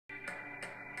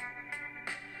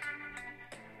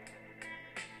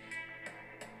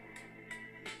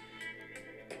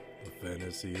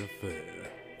Fantasy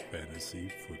Affair, Fantasy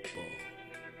Football.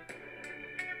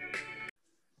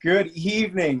 Good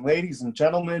evening, ladies and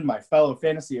gentlemen, my fellow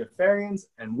Fantasy Affarians,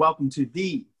 and welcome to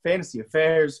the Fantasy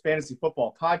Affairs Fantasy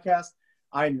Football Podcast.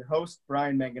 I am your host,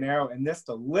 Brian Manganero, and this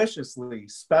deliciously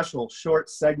special short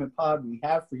segment pod we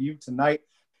have for you tonight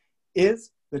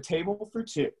is the Table for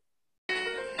Two.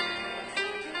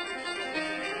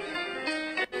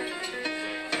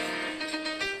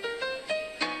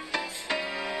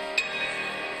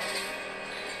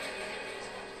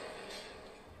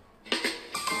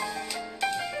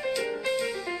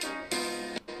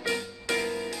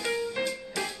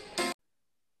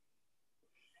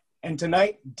 And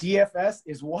tonight, DFS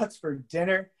is what's for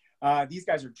dinner. These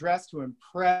guys are dressed to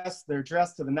impress. They're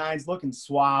dressed to the nines, looking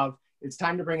suave. It's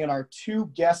time to bring in our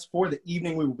two guests for the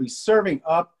evening. We will be serving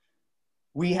up.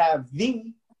 We have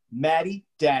the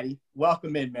MattyDaddy.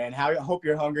 Welcome in, man. I hope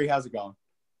you're hungry. How's it going?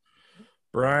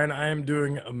 Brian, I am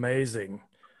doing amazing.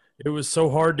 It was so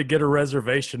hard to get a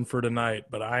reservation for tonight,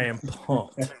 but I am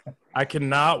pumped. I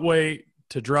cannot wait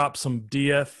to drop some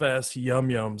DFS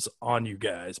yum-yums on you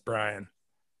guys, Brian.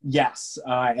 Yes,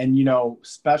 and you know,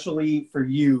 especially for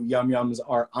you, Yum Yums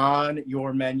are on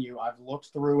your menu. I've looked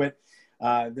through it.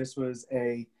 This was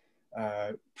a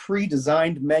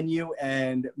pre-designed menu,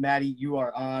 and Matty, you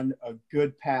are on a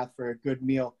good path for a good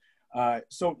meal.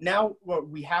 So now what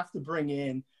we have to bring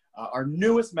in our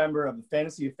newest member of the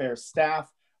Fantasy Affairs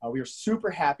staff. We are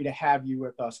super happy to have you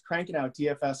with us, cranking out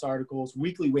DFS articles,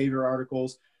 weekly waiver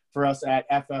articles for us at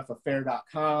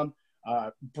ffaffair.com.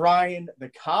 Brian, the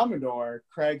Commodore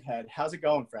Craighead, how's it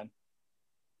going, friend?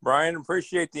 Brian,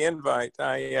 appreciate the invite.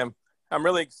 I'm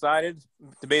really excited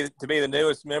to be the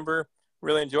newest member.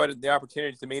 Really enjoyed the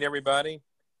opportunity to meet everybody,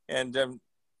 and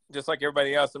just like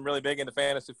everybody else, I'm really big into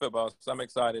fantasy football, so I'm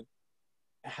excited.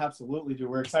 Absolutely, dude.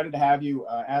 We're excited to have you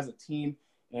as a team,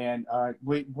 and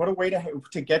what a way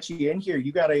to get you in here.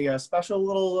 You got a special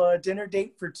little dinner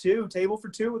date for two, table for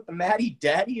two with the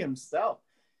MattyDaddy himself.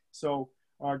 So.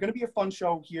 Going to be a fun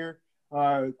show here.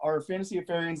 Our Fantasy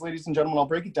Affarians, ladies and gentlemen, I'll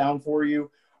break it down for you.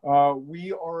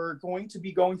 We are going to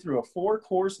be going through a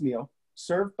 4-course meal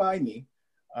served by me.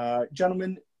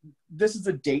 Gentlemen, this is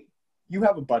a date. You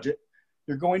have a budget.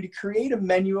 You're going to create a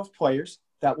menu of players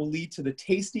that will lead to the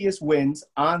tastiest wins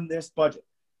on this budget.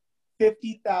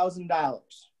 $50,000.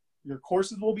 Your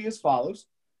courses will be as follows.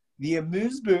 The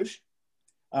amuse-bouche,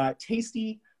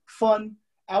 tasty, fun,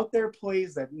 out there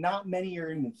plays that not many are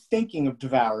even thinking of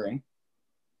devouring,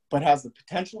 but has the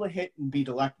potential to hit and be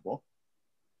delectable.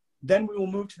 Then we will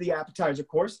move to the appetizer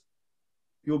course.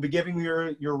 You will be giving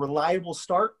your reliable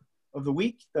start of the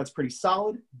week. That's pretty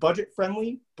solid, budget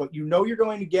friendly, but you know you're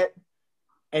going to get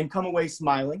and come away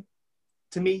smiling.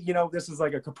 To me, you know, this is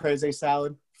like a caprese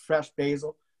salad, fresh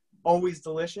basil, always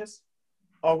delicious,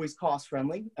 always cost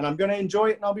friendly, and I'm going to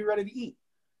enjoy it and I'll be ready to eat.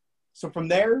 So from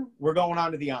there, we're going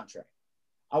on to the entree.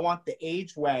 I want the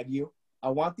aged Wagyu. I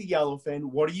want the yellowfin.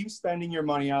 What are you spending your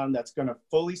money on that's going to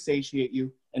fully satiate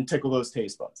you and tickle those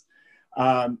taste buds?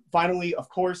 Finally, of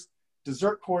course,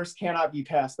 dessert course cannot be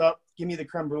passed up. Give me the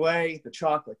creme brulee, the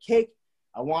chocolate cake.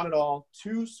 I want it all.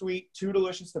 Too sweet, too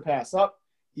delicious to pass up.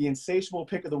 The insatiable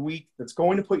pick of the week that's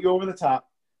going to put you over the top,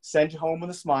 send you home with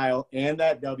a smile, and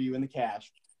that W in the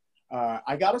cash.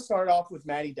 I got to start off with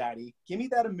MattyDaddy. Give me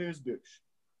that amuse-bouche.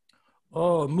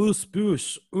 Oh, moose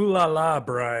bouche. Ooh la la,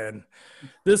 Brian.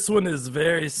 This one is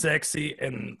very sexy,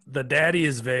 and the daddy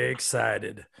is very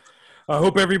excited. I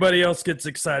hope everybody else gets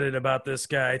excited about this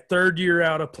guy. Third year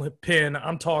out of pin,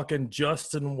 I'm talking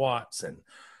Justin Watson.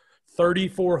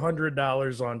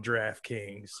 $3,400 on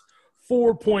DraftKings.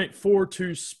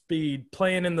 4.42 speed,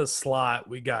 playing in the slot.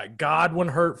 We got Godwin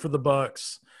hurt for the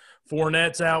Bucks.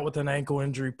 Fournette's out with an ankle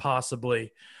injury,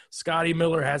 possibly. Scotty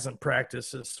Miller hasn't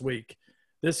practiced this week.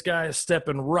 This guy is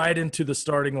stepping right into the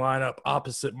starting lineup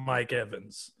opposite Mike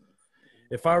Evans.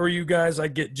 If I were you guys,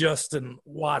 I'd get Justin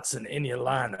Watson in your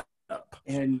lineup.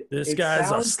 And this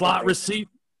guy's a slot receiver.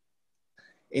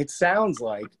 It sounds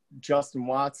like Justin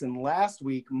Watson last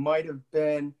week might have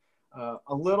been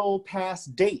a little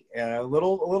past date, a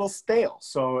little stale.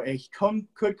 So he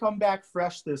could come back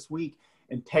fresh this week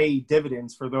and pay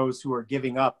dividends for those who are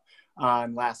giving up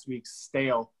on last week's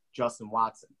stale Justin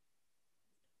Watson.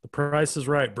 The price is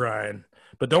right, Brian.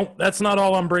 But that's not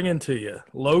all I'm bringing to you.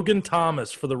 Logan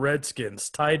Thomas for the Redskins,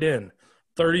 tight end,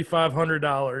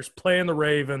 $3,500, playing the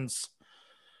Ravens.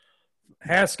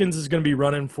 Haskins is going to be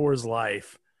running for his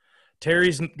life.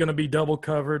 Terry's going to be double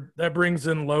covered. That brings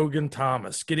in Logan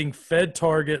Thomas, getting fed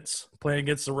targets, playing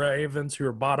against the Ravens, who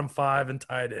are bottom 5 in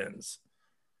tight ends.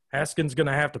 Haskins going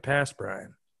to have to pass,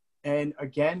 Brian. And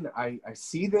again, I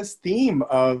see this theme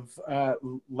of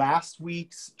last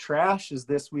week's trash is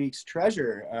this week's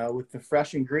treasure with the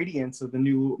fresh ingredients of the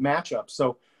new matchup.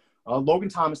 So Logan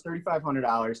Thomas,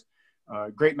 $3,500.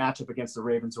 Great matchup against the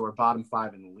Ravens, who are bottom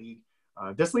 5 in the league.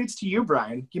 This leads to you,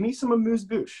 Brian. Give me some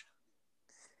amuse-bouche.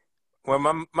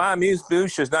 Well, my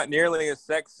amuse-bouche is not nearly as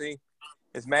sexy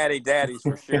as MattyDaddy's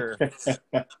for sure.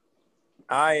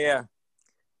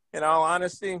 In all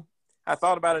honesty, I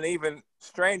thought about an even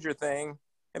stranger thing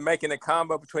and making a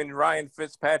combo between Ryan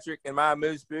Fitzpatrick and my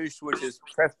amuse-bouche, which is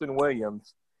Preston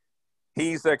Williams.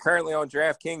 He's currently on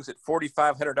DraftKings at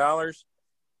 $4,500.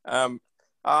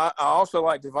 I also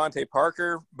like Devontae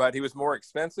Parker, but he was more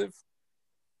expensive.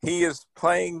 They are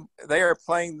playing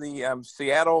the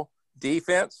Seattle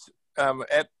defense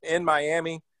in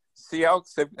Miami.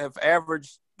 Seahawks have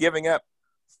averaged giving up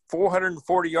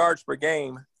 440 yards per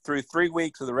game through 3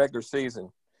 weeks of the regular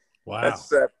season. Wow.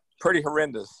 That's pretty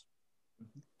horrendous.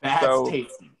 That's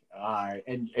tasty.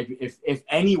 And if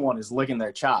anyone is licking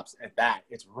their chops at that,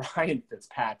 it's Ryan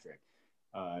Fitzpatrick,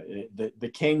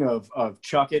 the king of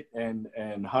chuck it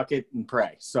and huck it and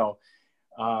pray. So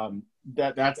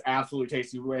that's absolutely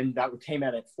tasty. And that came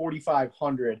out at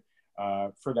 $4,500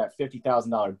 for that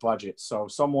 $50,000 budget. So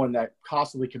someone that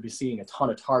constantly could be seeing a ton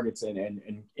of targets and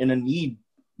in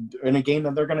a game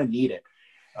that they're going to need it.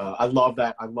 I love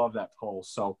that. I love that poll.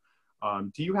 So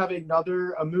do you have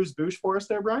another amuse-bouche for us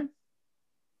there, Brian?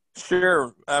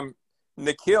 Sure.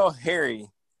 N'Keal Harry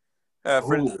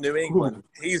for New England.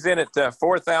 He's in at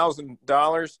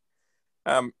 $4,000.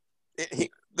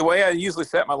 The way I usually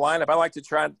set my lineup, I like to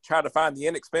try to find the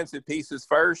inexpensive pieces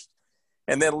first,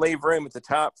 and then leave room at the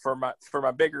top for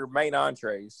my bigger main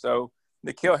entrees. So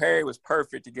N'Keal Harry was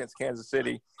perfect against Kansas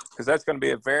City because that's going to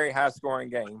be a very high scoring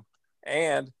game,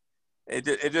 and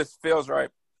it just feels right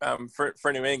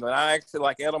for New England. I actually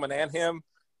like Edelman and him,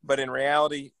 but in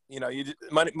reality,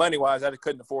 money wise, I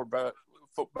couldn't afford both.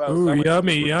 Ooh,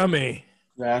 yummy.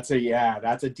 That's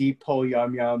a deep pull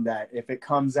yum that if it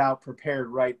comes out prepared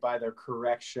right by their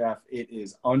correct chef, it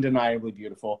is undeniably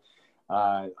beautiful.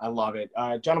 I love it.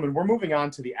 Gentlemen, we're moving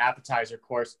on to the appetizer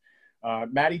course.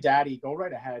 MattyDaddy, go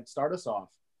right ahead. Start us off.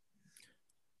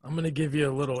 I'm going to give you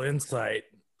a little insight.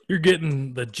 You're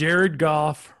getting the Jared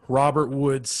Goff, Robert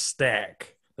Woods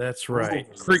stack. That's right.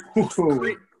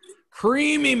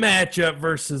 Creamy matchup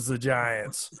versus the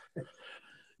Giants.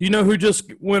 You know who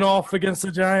just went off against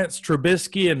the Giants?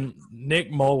 Trubisky and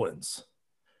Nick Mullins.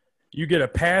 You get a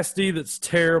pasty that's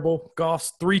terrible.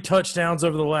 Goff's 3 touchdowns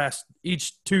over the last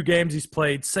each 2 games he's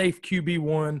played. Safe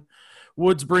QB1.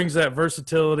 Woods brings that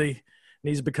versatility, and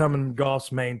he's becoming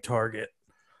Goff's main target.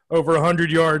 Over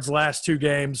 100 yards last 2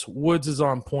 games. Woods is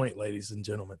on point, ladies and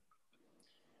gentlemen.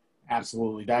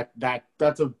 Absolutely.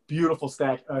 That's a beautiful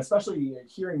stack, especially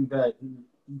hearing that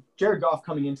Jared Goff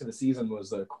coming into the season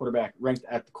was a quarterback ranked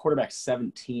at the quarterback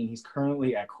 17. He's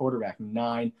currently at quarterback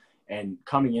 9 and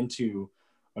coming into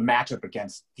a matchup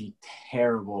against the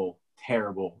terrible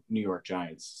New York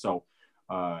Giants. So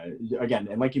again,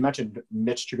 and like you mentioned,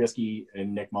 Mitch Trubisky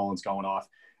and Nick Mullins going off.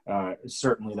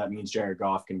 Certainly that means Jared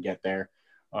Goff can get there.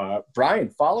 Brian,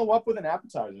 follow up with an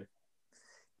appetizer.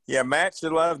 Yeah, Matt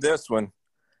should love this one.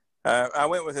 I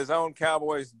went with his own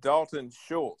Cowboys, Dalton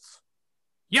Schultz.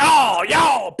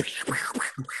 Y'all.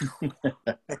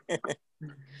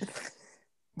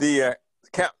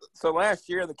 So last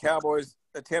year the Cowboys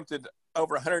attempted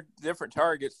over 100 different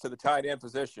targets to the tight end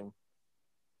position,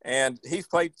 and he's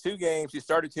played 2 games. He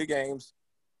started 2 games.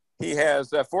 He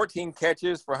has 14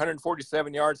 catches for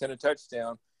 147 yards and a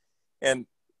touchdown. And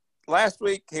last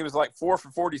week he was like 4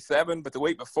 for 47, but the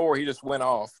week before he just went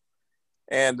off.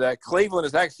 And Cleveland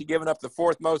has actually given up the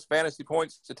 4th most fantasy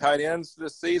points to tight ends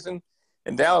this season.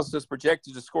 And Dallas is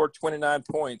projected to score 29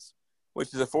 points, which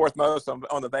is the 4th most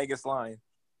on the Vegas line.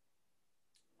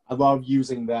 I love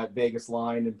using that Vegas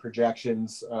line and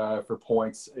projections for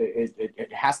points.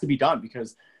 It has to be done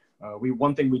because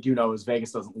one thing we do know is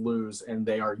Vegas doesn't lose, and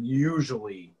they are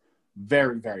usually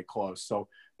very, very close. So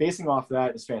basing off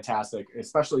that is fantastic,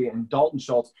 especially in Dalton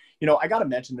Schultz. I got to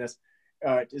mention this.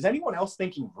 Is anyone else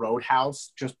thinking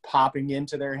Roadhouse just popping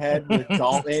into their head with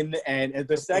Dalton? And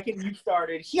the second you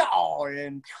started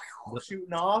and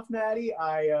shooting off, Matty,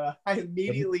 I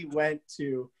immediately went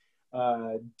to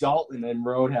Dalton and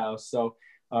Roadhouse. So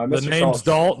the name's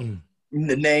Dalton.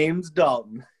 The name's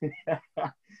Dalton.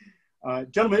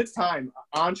 Gentlemen, it's time.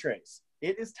 Entrees.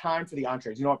 It is time for the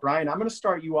entrees. You know what, Brian? I'm going to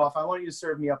start you off. I want you to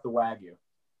serve me up the Wagyu.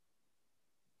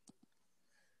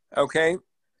 Okay.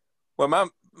 Well,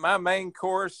 my main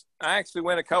course, I actually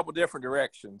went a couple different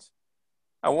directions.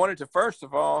 I wanted to, first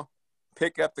of all,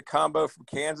 pick up the combo from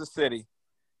Kansas City.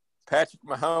 Patrick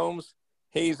Mahomes,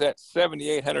 he's at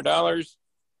 $7,800.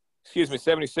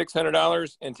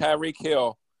 $7,600, and Tyreek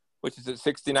Hill, which is at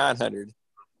 $6,900.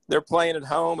 They're playing at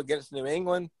home against New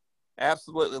England.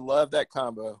 Absolutely love that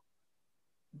combo.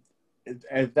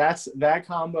 That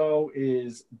combo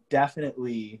is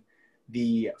definitely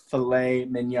the filet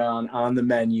mignon on the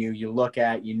menu. You look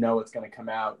at, you know it's going to come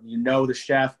out. You know the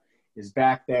chef is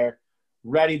back there,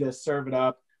 ready to serve it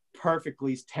up,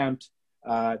 perfectly temped.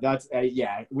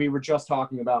 We were just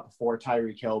talking about before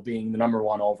Tyreek Hill being the number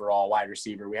 1 overall wide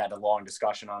receiver. We had a long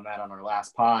discussion on that on our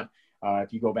last pod.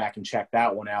 If you go back and check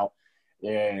that one out,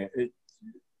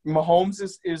 Mahomes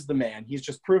is the man. He's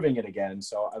just proving it again.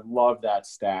 So I love that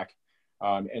stack.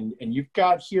 And you've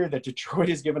got here that Detroit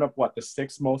has given up the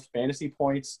 6th most fantasy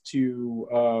points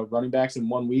to running backs in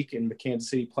 1 week, in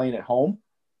Kansas City playing at home.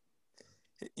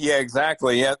 Yeah,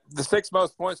 exactly. Yeah, the 6th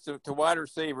most points to wide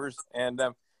receivers, and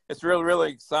it's really,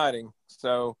 really exciting.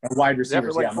 So and wide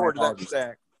receivers, definitely look forward to that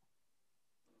stack.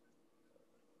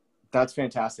 That's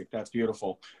fantastic. That's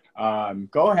beautiful.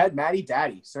 Go ahead,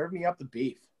 MattyDaddy. Serve me up the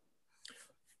beef.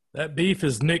 That beef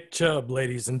is Nick Chubb,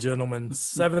 ladies and gentlemen.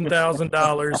 $7,000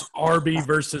 RB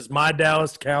versus my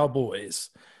Dallas Cowboys.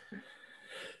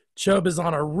 Chubb is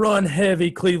on a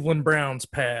run-heavy Cleveland Browns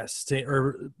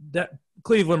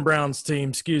Cleveland Browns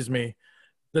team,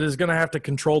 that is going to have to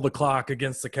control the clock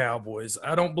against the Cowboys.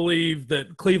 I don't believe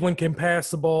that Cleveland can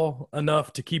pass the ball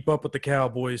enough to keep up with the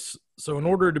Cowboys. So in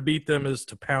order to beat them is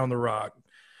to pound the rock.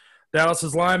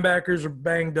 Dallas's linebackers are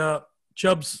banged up.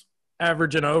 Chubb's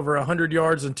averaging over 100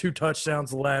 yards and 2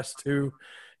 touchdowns the last 2.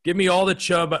 Give me all the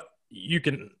Chubb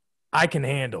I can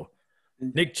handle.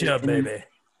 Nick Chubb, baby.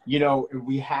 You know,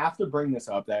 we have to bring this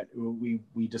up that we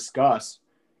discuss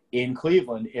in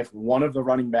Cleveland, if one of the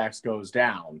running backs goes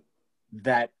down,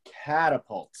 that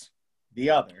catapults the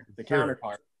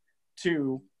counterpart,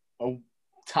 to a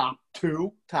top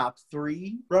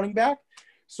 3 running back.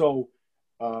 So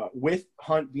with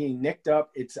Hunt being nicked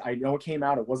up, I know it came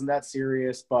out, it wasn't that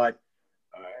serious, but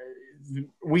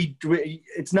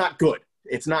it's not good.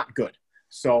 It's not good.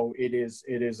 So it is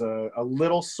a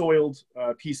little soiled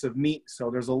piece of meat. So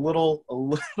there's a little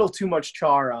too much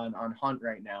char on Hunt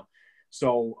right now.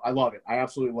 So I love it. I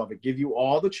absolutely love it. Give you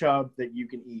all the Chubb that you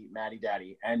can eat,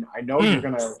 MattyDaddy. And I know you're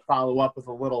going to follow up with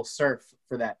a little surf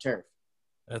for that turf.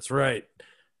 That's right.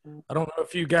 I don't know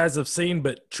if you guys have seen,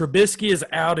 but Trubisky is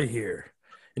out of here.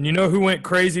 And you know who went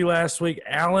crazy last week?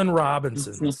 Allen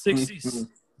Robinson.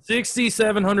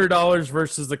 $6,700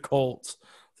 versus the Colts.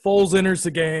 Foles enters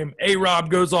the game. A-Rob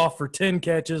goes off for 10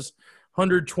 catches,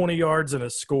 120 yards and a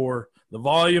score. The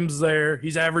volume's there.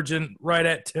 He's averaging right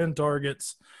at 10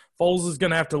 targets. Foles is going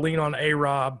to have to lean on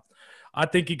A-Rob. I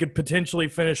think he could potentially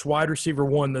finish wide receiver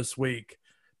 1 this week.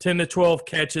 10 to 12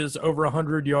 catches, over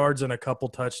 100 yards, and a couple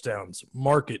touchdowns.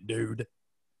 Mark it, dude.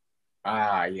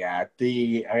 Yeah.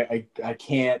 I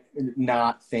can't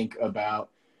not think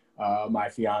about my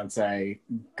fiance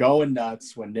going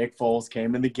nuts when Nick Foles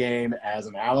came in the game as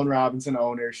an Allen Robinson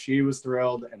owner. She was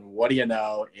thrilled, and what do you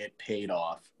know? It paid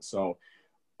off. So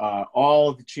all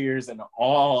of the cheers and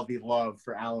all of the love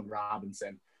for Allen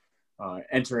Robinson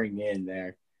entering in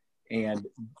there. And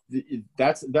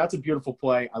that's a beautiful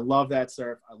play. I love that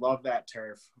surf. I love that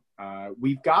turf.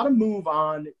 We've got to move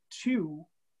on to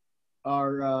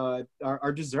our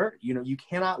dessert. You know, you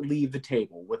cannot leave the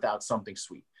table without something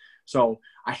sweet. So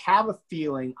I have a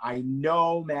feeling, I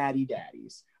know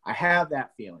MattyDaddy's. I have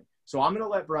that feeling. So I'm going to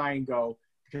let Brian go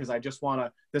because I just want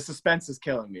to – the suspense is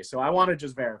killing me. So I want to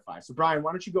just verify. So, Brian,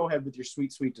 why don't you go ahead with your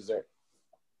sweet, sweet dessert?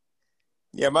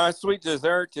 Yeah, my sweet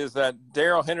dessert is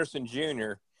Darrell Henderson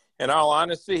Jr. In all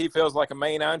honesty, he feels like a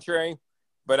main entree,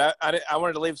 but I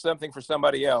wanted to leave something for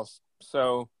somebody else.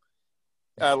 So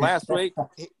last week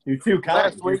 – You're too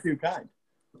kind. You're too kind.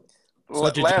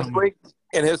 Last week,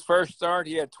 in his first start,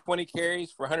 he had 20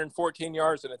 carries for 114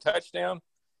 yards and a touchdown.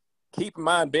 Keep in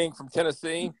mind, being from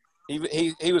Tennessee,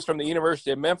 he was from the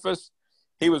University of Memphis.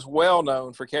 He was well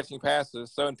known for catching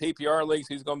passes. So in PPR leagues,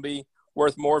 he's going to be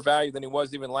worth more value than he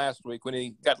was even last week when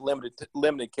he got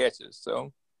limited catches.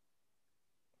 So,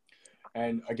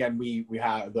 and again, we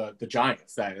have the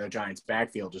Giants. The Giants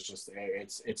backfield is just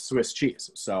it's Swiss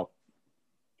cheese. So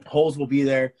holes will be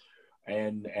there.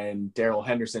 And Darrell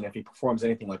Henderson, if he performs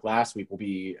anything like last week, will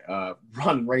be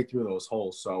running right through those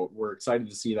holes. So we're excited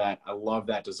to see that. I love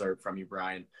that dessert from you,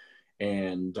 Brian.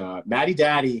 And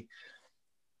MattyDaddy,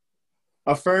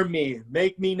 affirm me.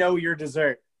 Make me know your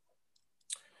dessert.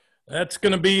 That's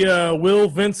going to be Will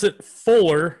Vincent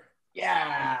Fuller.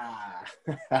 Yeah.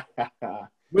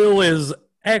 Will is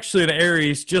actually an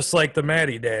Aries, just like the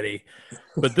MattyDaddy.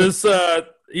 But this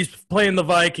He's playing the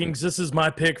Vikings. This is my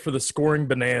pick for the scoring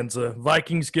bonanza.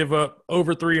 Vikings give up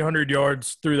over 300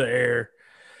 yards through the air,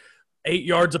 8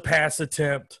 yards a pass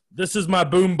attempt. This is my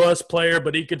boom bust player,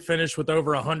 but he could finish with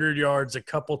over 100 yards, a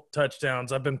couple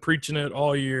touchdowns. I've been preaching it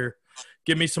all year.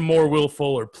 Give me some more Will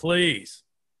Fuller, please.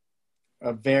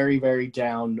 A very, very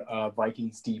down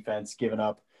Vikings defense, giving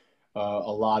up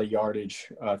a lot of yardage,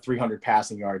 300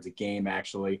 passing yards a game,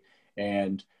 actually.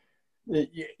 And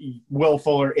Will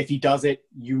Fuller, if he does it,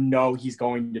 you know he's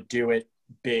going to do it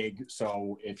big.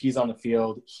 So if he's on the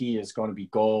field, he is going to be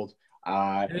gold.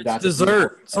 That's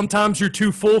dessert. Sometimes you're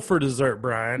too full for dessert,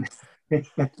 Brian.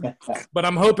 But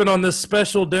I'm hoping on this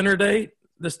special dinner date,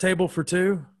 this table for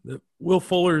two, that Will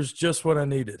Fuller is just what I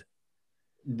needed.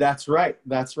 That's right.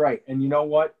 That's right. And you know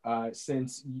what?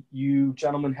 Since you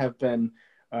gentlemen have been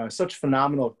such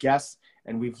phenomenal guests,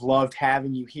 and we've loved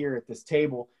having you here at this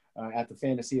table, at the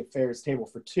Fantasy Affairs table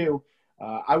for two,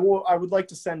 I would like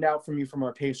to send out from you, from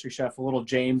our pastry chef, a little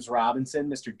James Robinson,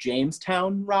 Mr.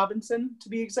 Jamestown Robinson, to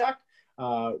be exact,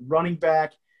 running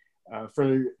back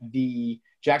for the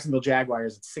Jacksonville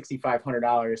Jaguars at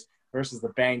 $6,500 versus the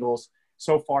Bengals.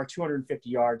 So far, 250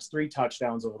 yards, 3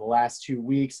 touchdowns over the last 2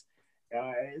 weeks.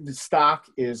 The stock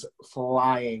is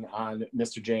flying on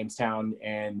Mr. Jamestown,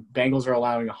 and Bengals are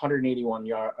allowing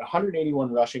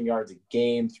 181 rushing yards a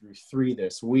game through 3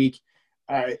 this week.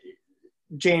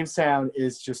 Jamestown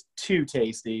is just too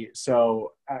tasty,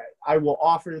 so I will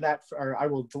offer that, or I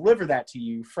will deliver that to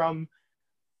you from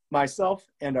myself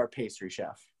and our pastry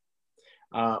chef.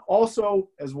 Also,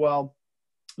 as well,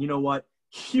 you know what?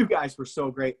 You guys were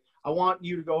so great. I want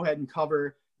you to go ahead and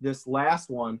cover this last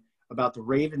one about the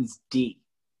Ravens D.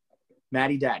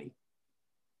 MattyDaddy.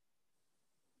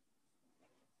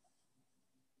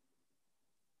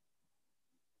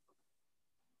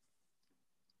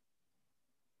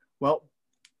 Well,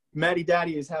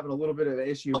 MattyDaddy is having a little bit of an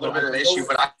issue.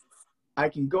 But I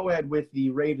can go ahead with the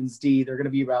Ravens D. They're going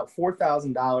to be about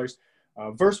 $4,000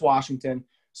 versus Washington.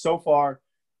 So far,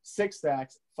 6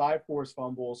 sacks, 5 forced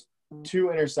fumbles, 2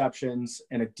 interceptions,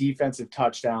 and a defensive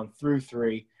touchdown through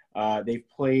 3. They've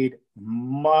played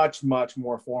much, much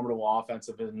more formidable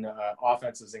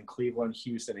offenses in Cleveland,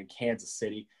 Houston, and Kansas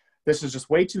City. This is just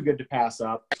way too good to pass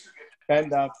up.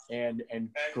 Bend up and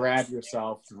grab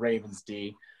yourself the Ravens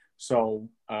D. So,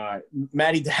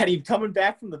 MattyDaddy, coming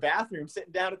back from the bathroom,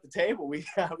 sitting down at the table, we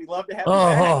love to have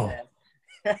you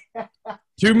back.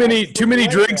 Too many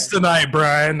drinks tonight,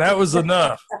 Brian. That was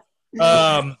enough.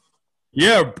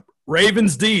 Yeah.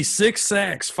 Ravens D, 6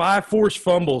 sacks, 5 forced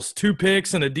fumbles, 2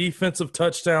 picks, and a defensive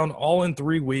touchdown, all in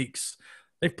 3 weeks.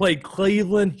 They've played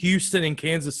Cleveland, Houston, and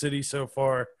Kansas City so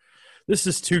far. This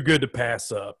is too good to pass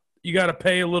up. You got to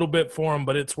pay a little bit for them,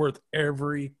 but it's worth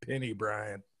every penny,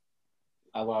 Brian.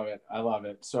 I love it. I love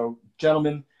it. So,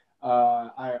 gentlemen,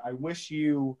 I wish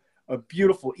you a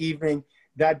beautiful evening.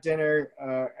 That dinner,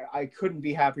 I couldn't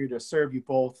be happier to serve you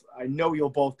both. I know you'll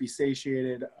both be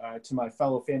satiated. To my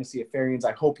fellow Fantasy Affarians,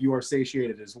 I hope you are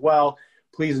satiated as well.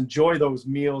 Please enjoy those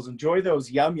meals. Enjoy those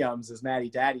yum-yums, as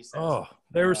MattyDaddy says. Oh,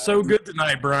 they were so good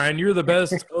tonight, Brian. You're the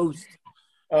best host.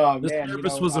 This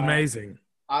service was amazing.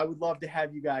 I would love to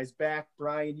have you guys back.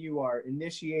 Brian, you are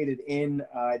initiated in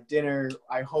dinner.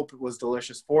 I hope it was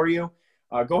delicious for you.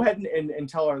 Go ahead and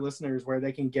tell our listeners where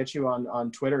they can get you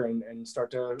on Twitter and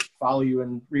start to follow you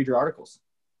and read your articles.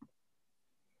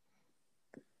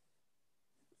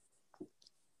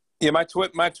 Yeah,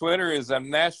 my Twitter is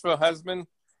Nashville Husband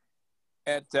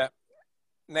at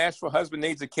Nashville Husband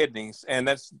Needs a Kidneys, and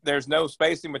there's no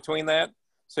spacing between that,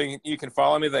 so you can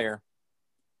follow me there.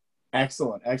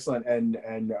 Excellent, and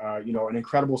you know, an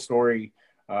incredible story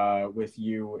with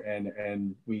you,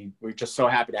 and we're just so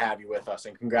happy to have you with us,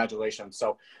 and congratulations.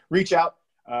 So reach out,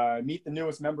 meet the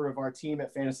newest member of our team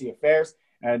at Fantasy Affairs.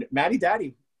 And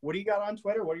MattyDaddy, what do you got on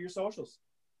Twitter? What are your socials?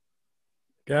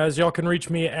 Guys, y'all can reach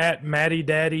me at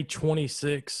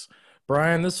MattyDaddy26.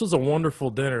 Brian, this was a wonderful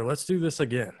dinner. Let's do this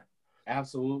again.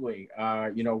 Absolutely.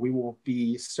 You know, we will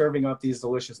be serving up these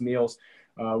delicious meals,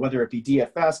 whether it be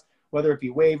DFS, whether it be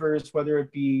waivers, whether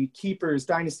it be keepers,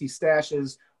 dynasty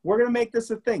stashes. We're going to make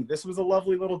this a thing. This was a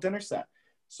lovely little dinner set.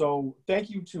 So thank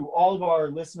you to all of our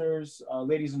listeners,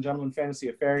 ladies and gentlemen,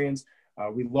 Fantasy Affarians.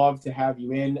 We love to have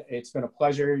you in. It's been a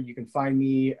pleasure. You can find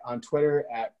me on Twitter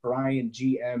at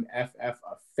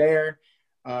BrianGMFFAffair.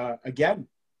 Again,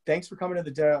 thanks for coming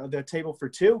to the table for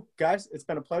two. Guys, it's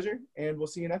been a pleasure, and we'll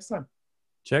see you next time.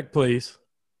 Check, please.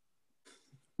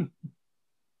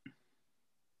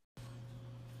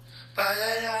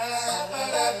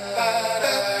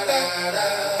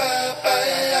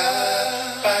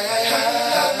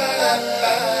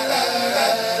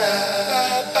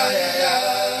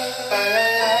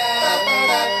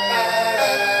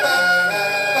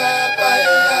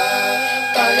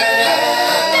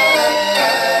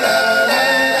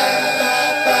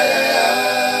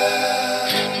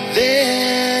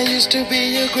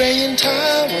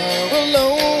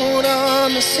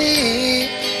 to see.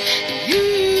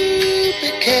 You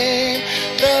became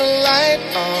the light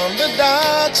on the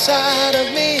dark side of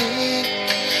me.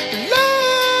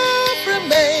 Love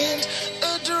remains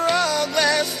a drug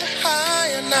that's high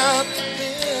and out the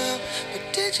pill. But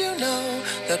did you know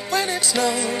that when it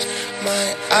snows, my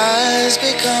eyes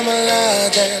become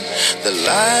large and the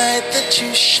light that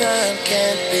you shine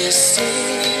can't be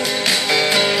seen?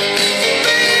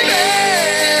 Baby,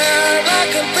 I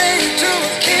can pay you to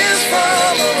a kiss from